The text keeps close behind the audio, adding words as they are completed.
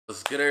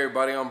What's good,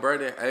 everybody? I'm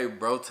Brandon. Hey,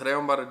 bro, today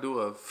I'm about to do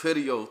a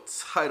video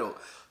titled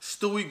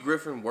Stewie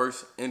Griffin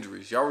Worst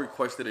Injuries. Y'all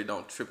requested it,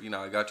 don't trip you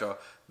now. I got y'all.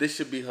 This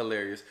should be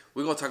hilarious.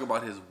 We're going to talk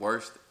about his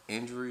worst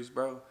injuries,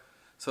 bro.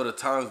 So the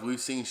times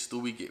we've seen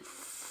Stewie get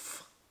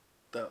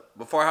fucked up.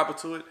 Before I hop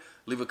into it,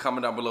 leave a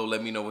comment down below.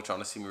 Let me know what y'all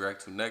want to see me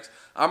react to next.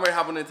 I'm ready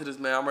hopping into this,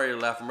 man. I'm ready to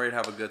laugh. I'm ready to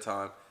have a good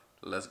time.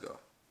 Let's go.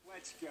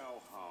 Let's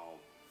go home.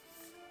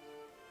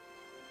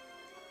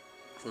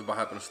 What's about to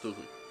happen to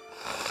Stewie?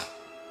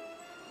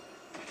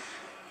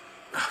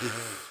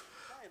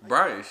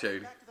 Brian shady.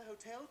 Back to the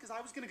hotel because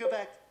I was gonna go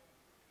back.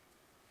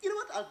 You know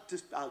what?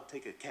 I'll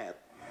take a cab.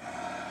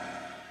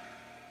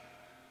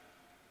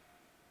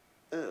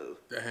 Oh.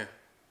 Damn.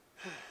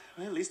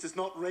 Well, at least it's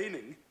not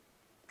raining.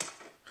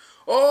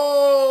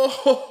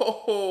 Oh!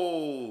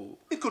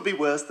 It could be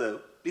worse though.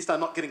 At least I'm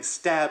not getting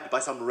stabbed by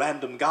some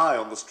random guy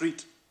on the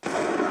street.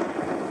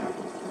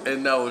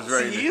 And now it's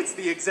raining. See, it's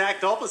the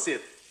exact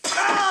opposite.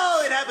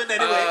 Oh, it happened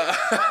anyway.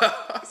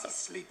 Is he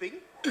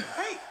sleeping?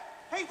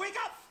 Hey, wake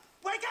up!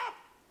 Wake up!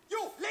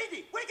 You,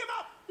 lady, wake him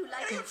up! What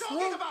are you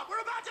talking about?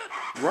 We're about to...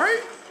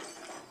 Right?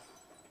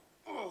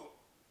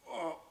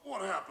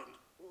 What happened?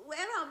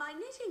 Where are my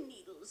knitting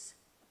needles?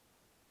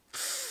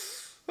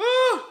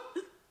 Ah.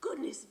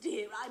 Goodness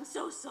dear, I'm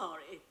so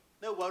sorry.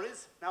 No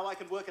worries. Now I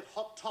can work at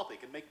Hot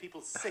Topic and make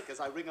people sick as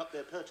I ring up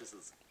their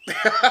purchases.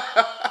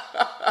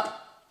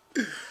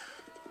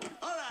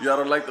 Y'all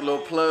don't like the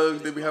little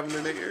plugs they be having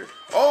in their ear?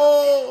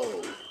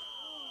 Oh!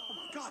 Oh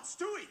my God,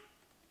 Stewie!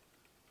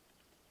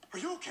 Are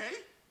you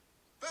okay?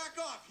 Back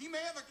off. He may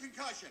have a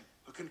concussion.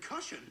 A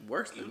concussion?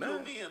 Worse than You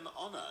that. do me an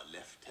honor,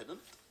 Lieutenant,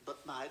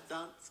 but my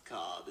dance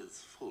card is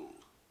full.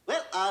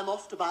 Well, I'm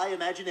off to buy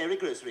imaginary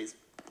groceries.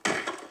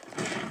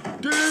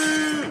 Damn!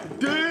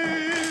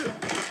 Damn!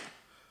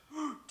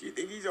 Do you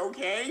think he's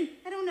okay?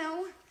 I don't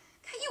know.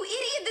 You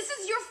idiot, this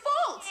is your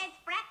fault. It's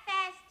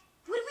breakfast.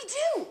 What do we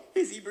do?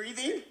 Is he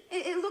breathing?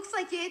 It looks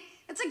like it.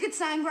 That's a good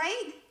sign,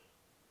 right?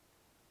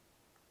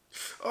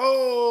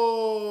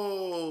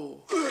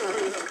 Oh!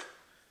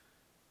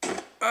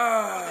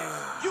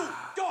 You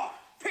dog!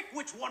 Pick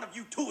which one of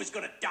you two is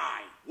gonna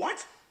die.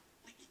 What?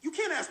 You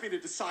can't ask me to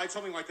decide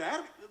something like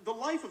that. The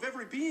life of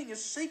every being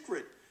is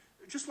sacred.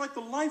 Just like the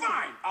life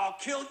Fine, I'll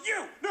kill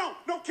you. No,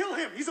 kill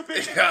him. He's a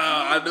bitch. Yeah,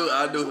 I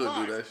knew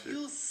who'd do that shit.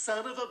 You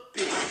son of a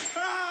bitch.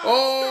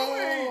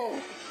 Oh!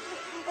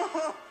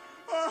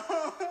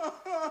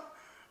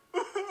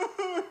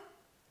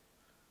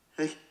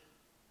 Hey,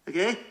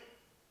 okay?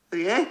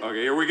 Okay?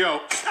 Okay, here we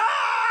go.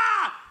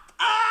 Ah!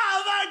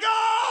 Oh my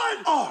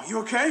God! Oh, you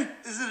okay?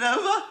 Is it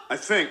over? I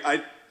think.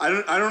 I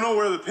don't know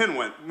where the pin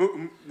went.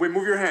 Wait,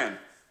 move your hand.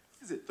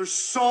 Is it? There's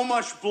so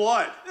much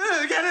blood.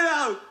 Get it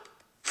out!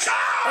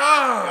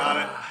 Got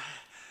it.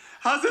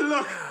 How's it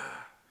look?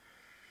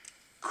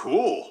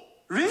 Cool.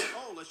 Really?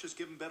 Oh, let's just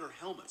give him better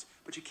helmets.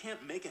 But you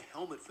can't make a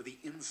helmet for the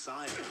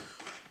inside.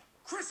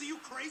 Chris, are you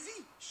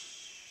crazy?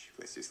 Shh.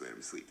 Let's just let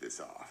him sleep this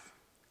off.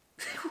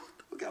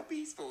 Look how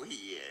peaceful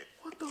he is.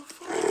 What the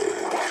fuck?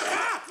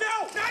 Ah!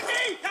 No! Not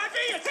me! Not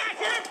me! Attack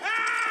him!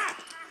 Ah!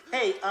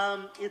 Hey,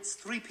 it's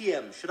 3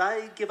 p.m. Should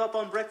I give up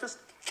on breakfast?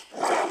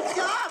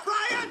 Ah,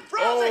 Brian!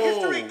 Browsing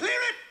history!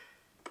 Clear it!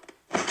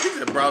 He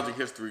said browsing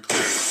history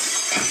clear.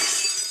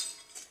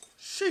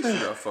 She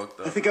got fucked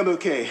I up. think I'm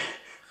okay.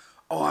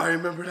 Oh, I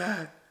remember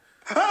that.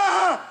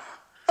 Ah!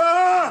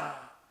 Ah!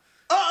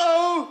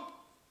 Uh-oh!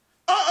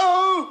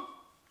 Uh-oh!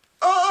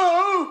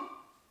 Uh-oh!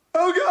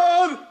 Oh,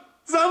 God!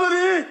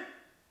 Somebody!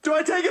 Do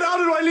I take it out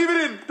or do I leave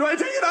it in? Do I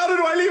take it out or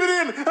do I leave it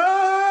in?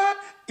 Ah!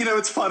 You know,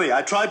 it's funny.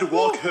 I tried to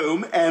walk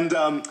home and,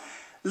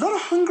 a lot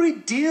of hungry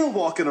deer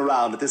walking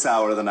around at this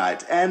hour of the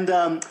night. And,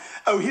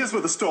 oh, here's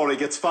where the story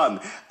gets fun.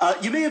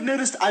 You may have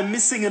noticed I'm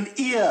missing an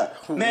ear.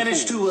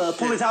 Managed to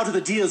pull it out of the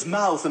deer's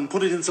mouth and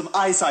put it in some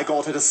ice I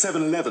got at a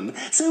 7-Eleven.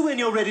 So when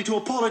you're ready to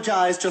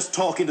apologize, just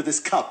talk into this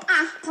cup.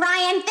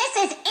 Brian, this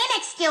is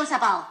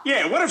inexcusable.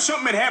 Yeah, what if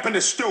something had happened to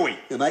Stewie?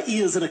 My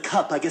ear's in a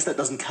cup. I guess that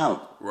doesn't count.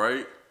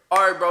 Right?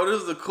 Alright, bro,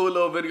 this is a cool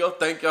little video.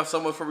 Thank y'all so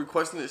much for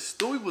requesting it.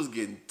 Stewie was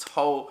getting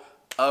towed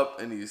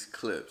up in these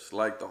clips.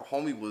 Like, the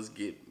homie was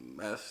getting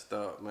messed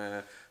up,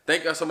 man.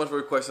 Thank y'all so much for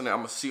requesting it. I'm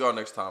going to see y'all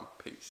next time.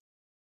 Peace.